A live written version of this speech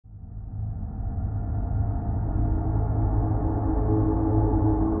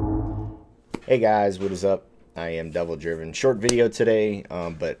Hey guys, what is up? I am DevilDriven. Short video today,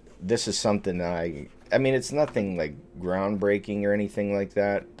 but this is something that I mean, it's nothing like groundbreaking or anything like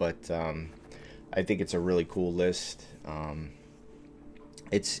that, but I think it's a really cool list.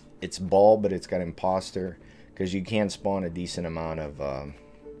 It's ball, but it's got imposter, because you can spawn a decent amount of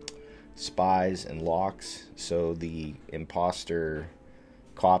spies and locks, so the imposter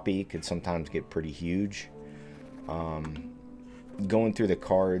copy could sometimes get pretty huge. Going through the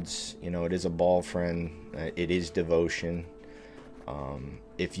cards, you know, it is a ball friend, it is devotion.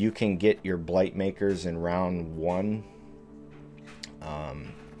 If you can get your blight makers in round 1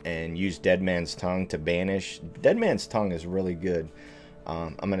 and use Dead Man's Tongue to banish, Dead Man's Tongue is really good.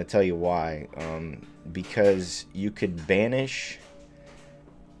 I'm going to tell you why. Because you could banish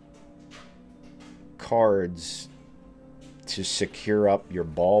cards to secure up your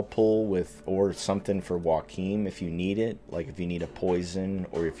ball pool with, or something for Joachim if you need it, like if you need a poison,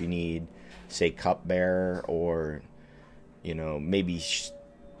 or if you need, say, cupbearer, or, you know, maybe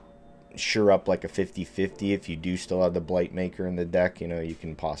sure up like a 50-50 if you do still have the blight maker in the deck. You know, you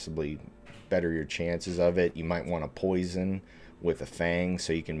can possibly better your chances of it. You might want a poison with a fang,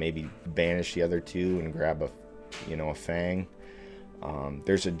 so you can maybe banish the other two and grab a, you know, a fang.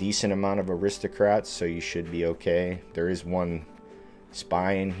 There's a decent amount of aristocrats, so you should be okay. There is one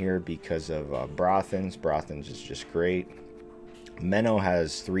spy in here because of Brothans. Brothans is just great. Menno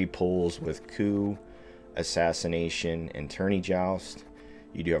has 3 pulls with coup, assassination, and tourney joust.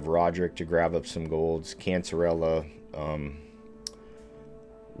 You do have Roderick to grab up some golds. Cancerella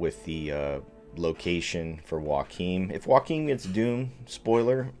with the location for Joachim. If Joachim gets doomed,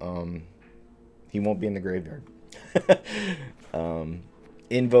 spoiler, he won't be in the graveyard.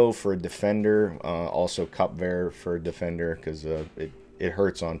 Invo for a defender, also cupbearer for a defender, because it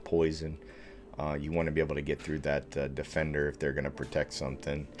hurts on poison. You want to be able to get through that defender if they're going to protect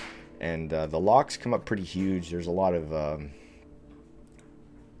something. And the locks come up pretty huge. There's a lot of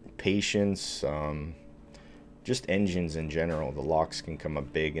patience, just engines in general. The locks can come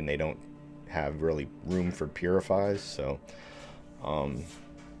up big, and they don't have really room for purifies. So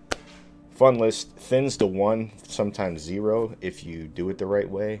fun list. Thins to 1, sometimes 0 if you do it the right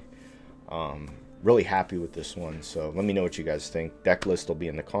way. Really happy with this one, so let me know what you guys think. Deck list will be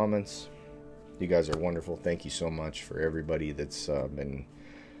in the comments. You guys are wonderful. Thank you so much for everybody that's been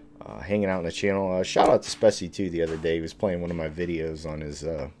hanging out on the channel. Shout out to Spessy too. The other day he was playing one of my videos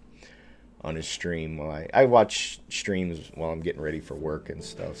on his stream. Well, I watch streams while I'm getting ready for work and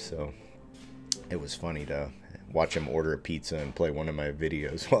stuff, so it was funny to watch him order a pizza and play one of my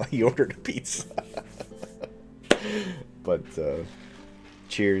videos while he ordered a pizza. But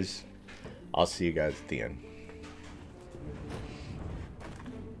cheers. I'll see you guys at the end.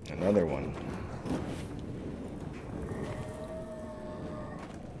 Another one.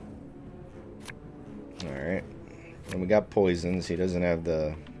 Alright. And we got poisons. He doesn't have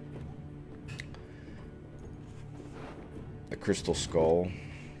the crystal skull.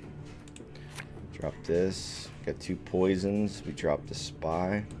 Drop this. Got 2 poisons. We dropped the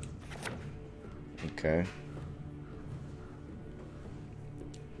spy. Okay.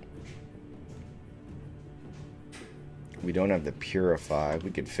 We don't have the purify.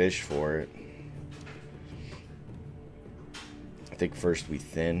 We could fish for it. I think first we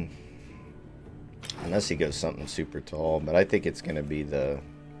thin. Unless he goes something super tall. But I think it's going to be the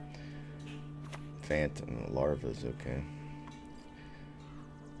phantom. Larva's okay.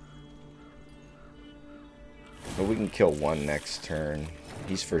 But we can kill 1 next turn.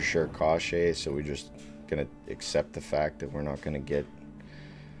 He's for sure cautious, so we're just gonna accept the fact that we're not gonna get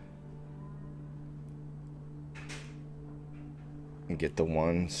the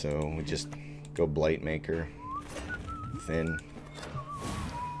 1, so we just go blight maker. Thin.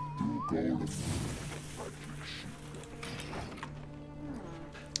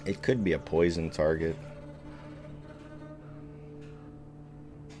 It could be a poison target.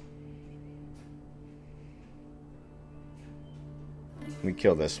 We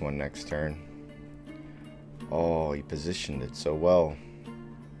kill this one next turn. Oh, he positioned it so well.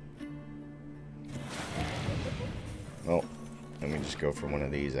 Oh, let me just go for one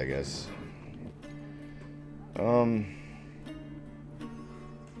of these, I guess. I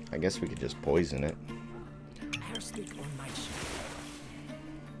guess we could just poison it.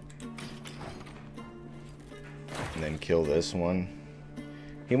 And then kill this one.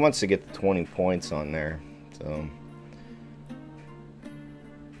 He wants to get the 20 points on there, so...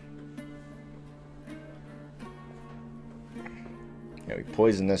 Yeah, we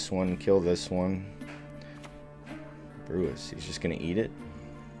poison this one, kill this one. Brewis, he's just gonna eat it?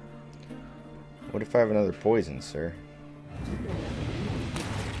 What if I have another poison, sir?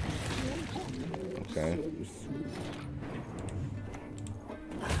 Okay.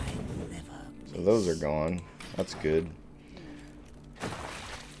 So those are gone. That's good.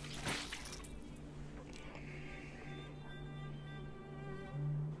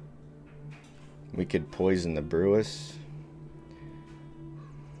 We could poison the Brewis.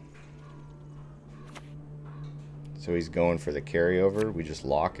 So he's going for the carryover. We just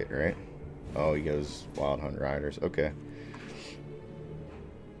lock it, right? Oh, he goes Wild Hunt Riders. Okay.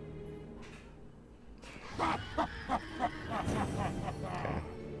 Okay.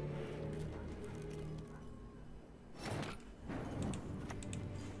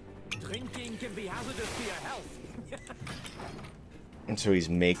 Drinking can be hazardous to your health. And so he's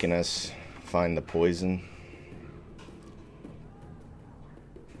making us find the poison.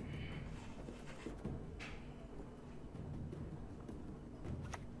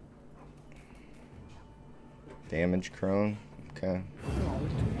 Damage crone. Okay.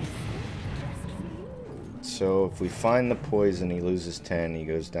 So if we find the poison, he loses 10. He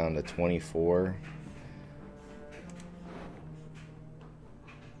goes down to 24.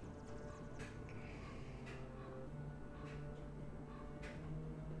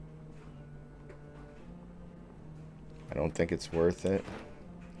 I don't think it's worth it.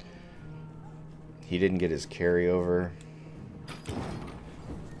 He didn't get his carryover.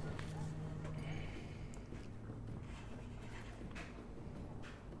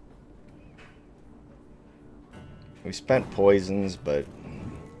 We spent poisons, but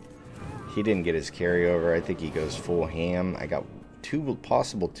he didn't get his carryover. I think he goes full ham. I got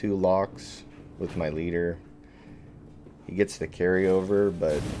possible two locks with my leader. He gets the carryover,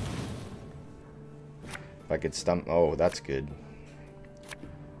 but if I could stump... Oh, that's good.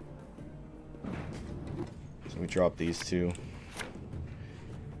 So we drop these two.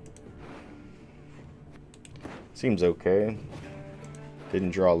 Seems okay.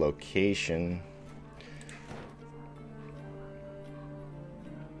 Didn't draw location.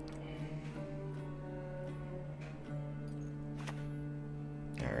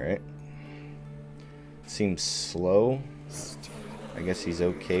 Alright. Seems slow. I guess he's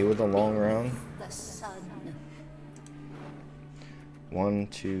okay with a long round. 1,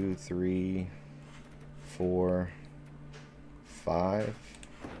 2, 3, 4, 5.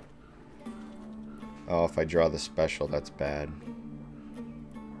 Oh, if I draw the special, that's bad.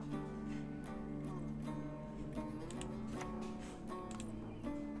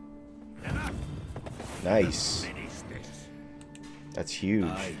 Nice. That's huge.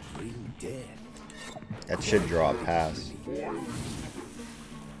 That should draw a pass.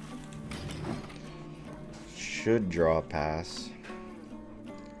 Should draw a pass.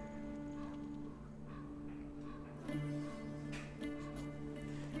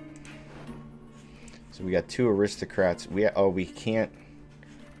 So we got two aristocrats. We can't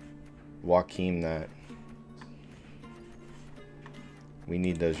Joachim that. We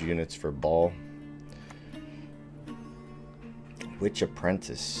need those units for ball. Witch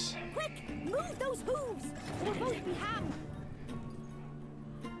apprentice. Quick, move those hooves, or both be hanged.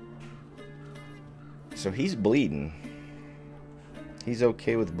 So he's bleeding. He's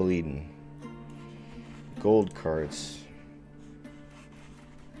okay with bleeding. Gold cards.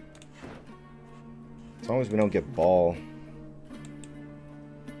 As long as we don't get ball.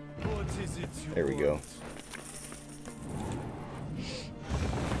 There we go.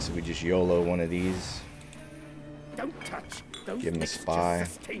 So we just YOLO one of these. Don't touch. Those Give him a mixtures spy.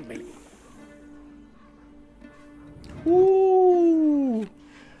 sustain me. Woo!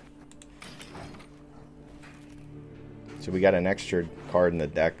 So we got an extra card in the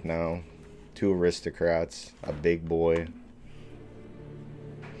deck now. Two aristocrats, a big boy.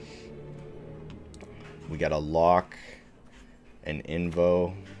 We got a lock, an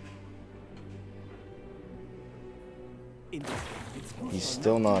invo. He's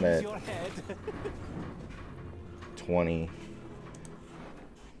still not at 20.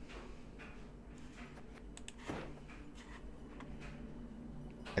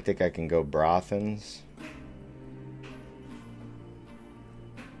 I think I can go Brothans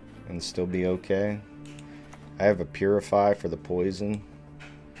and still be okay. I have a Purify for the poison.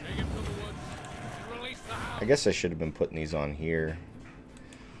 I guess I should have been putting these on here.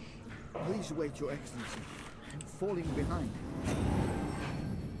 Please wait, Your Excellency. I'm falling behind.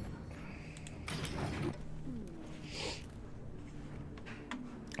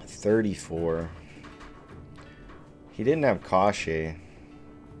 $34. He didn't have Kashe.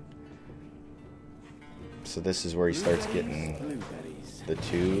 So this is where he starts getting the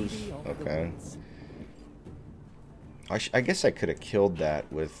twos. Okay. I guess I could have killed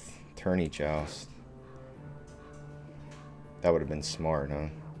that with Tourney Joust. That would have been smart, huh?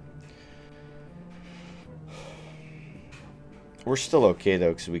 We're still okay though,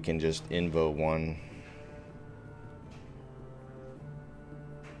 because we can just invo one.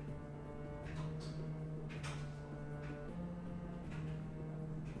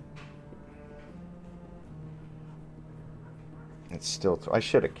 It's still... I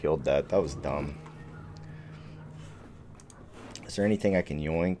should have killed that. That was dumb. Is there anything I can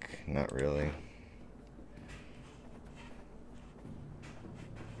yoink? Not really.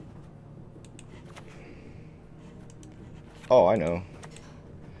 Oh, I know.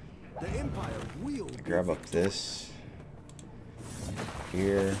 The Empire will Grab up this.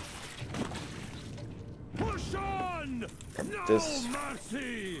 Here. Push on! Grab this.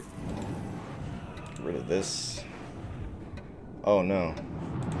 Mercy! Get rid of this. Oh no.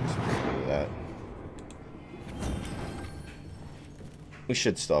 Just get rid of that. We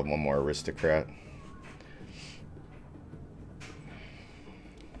should still have one more aristocrat.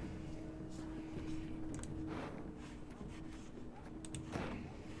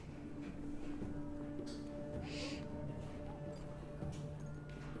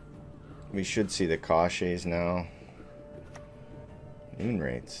 We should see the caches now. Moon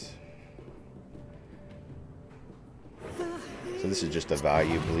rates. So this is just a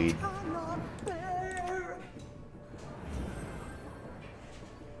value bleed.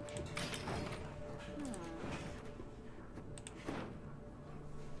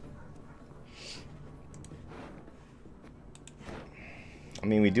 I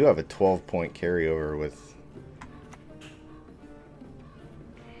mean, we do have a 12-point carryover with...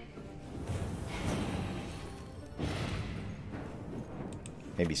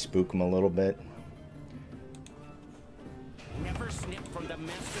 Maybe spook him a little bit. Never snip from the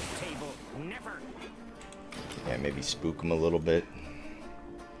master's table. Never. Yeah, maybe spook him a little bit.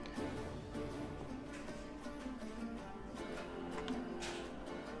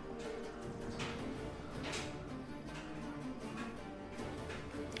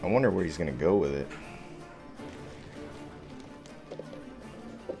 I wonder where he's gonna go with it.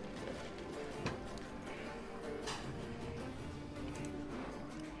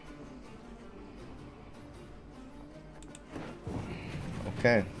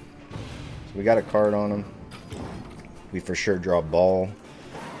 Okay, so we got a card on him. We for sure draw ball.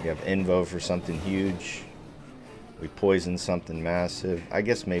 We have invo for something huge. We poison something massive. I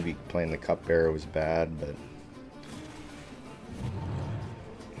guess maybe playing the cupbearer was bad, but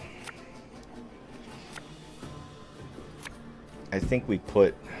I think we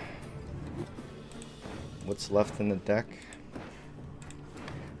put what's left in the deck.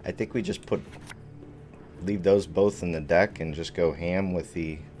 I think we just leave those both in the deck and just go ham with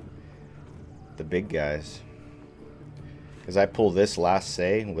the big guys. Because I pull this last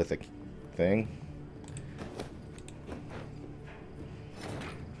say with a thing.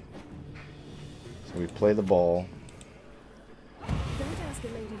 So we play the ball. Don't ask a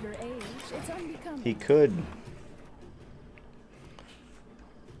lady her age. It's unbecoming. He could.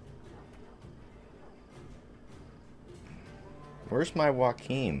 Where's my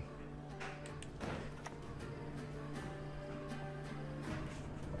Joachim?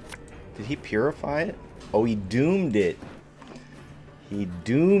 Did he purify it? Oh, he doomed it. He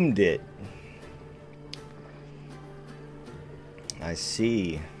doomed it. I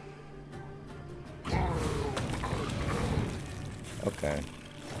see. Okay.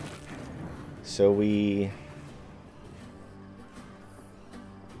 So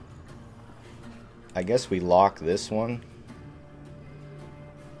I guess we lock this one.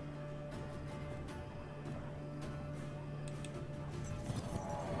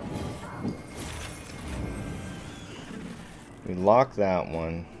 We lock that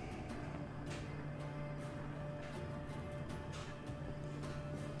one.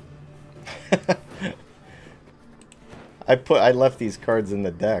 I left these cards in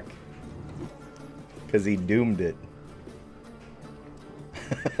the deck because he doomed it.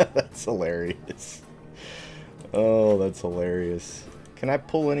 That's hilarious. Oh, that's hilarious. Can I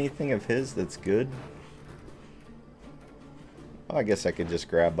pull anything of his that's good? Oh, I guess I could just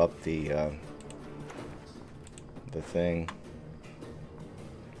grab up the thing.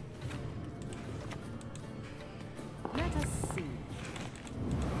 Let us see.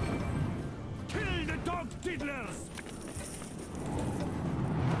 Kill the dog diddlers!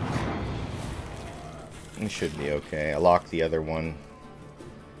 It should be okay. I locked the other one.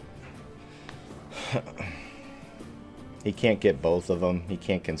 He can't get both of them. He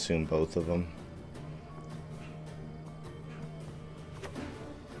can't consume both of them.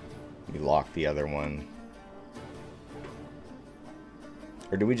 We lock the other one.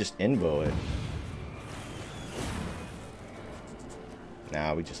 Or do we just invo it?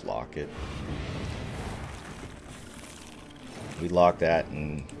 Nah, we just lock it. We lock that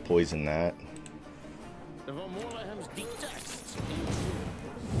and poison that.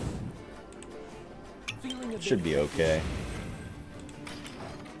 Should be okay.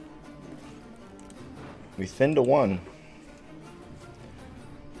 We thin to 1.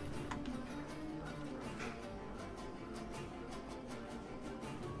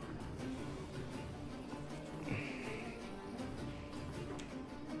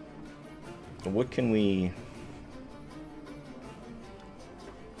 What can we...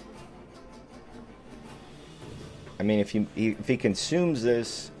 I mean, if he consumes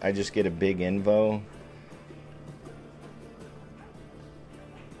this, I just get a big invo.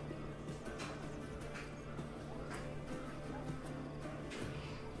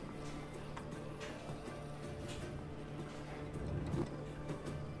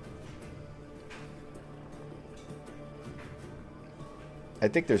 I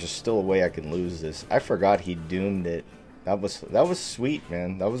think there's still a way I can lose this. I forgot he doomed it. That was sweet,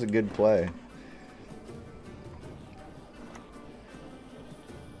 man. That was a good play.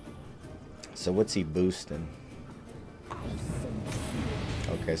 So what's he boosting?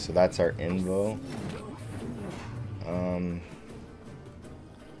 Okay, so that's our invo.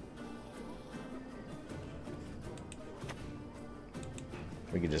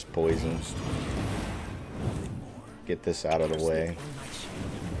 We could just poison. Get this out of the way.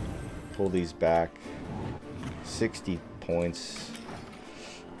 Pull these back. 60 points.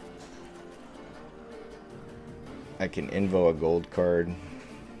 I can invo a gold card.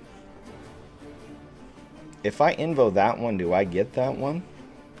 If I invo that one, do I get that one?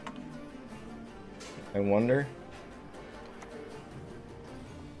 I wonder.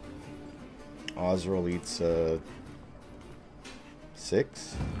 Osril eats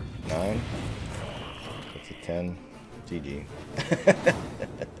 6, 9. That's a 10. GG.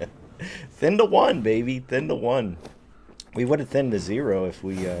 Thin to 1, baby. Thin to 1. We would have thinned to 0 if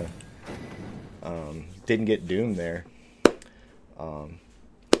we didn't get doomed there.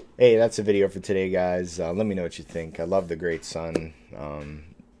 Hey, that's a video for today, guys. Let me know what you think. I love the Great Sun.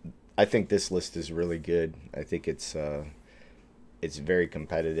 I think this list is really good. I think it's very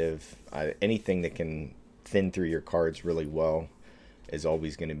competitive. Anything that can thin through your cards really well is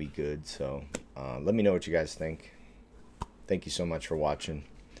always going to be good. So let me know what you guys think. Thank you so much for watching.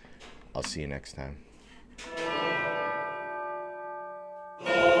 I'll see you next time.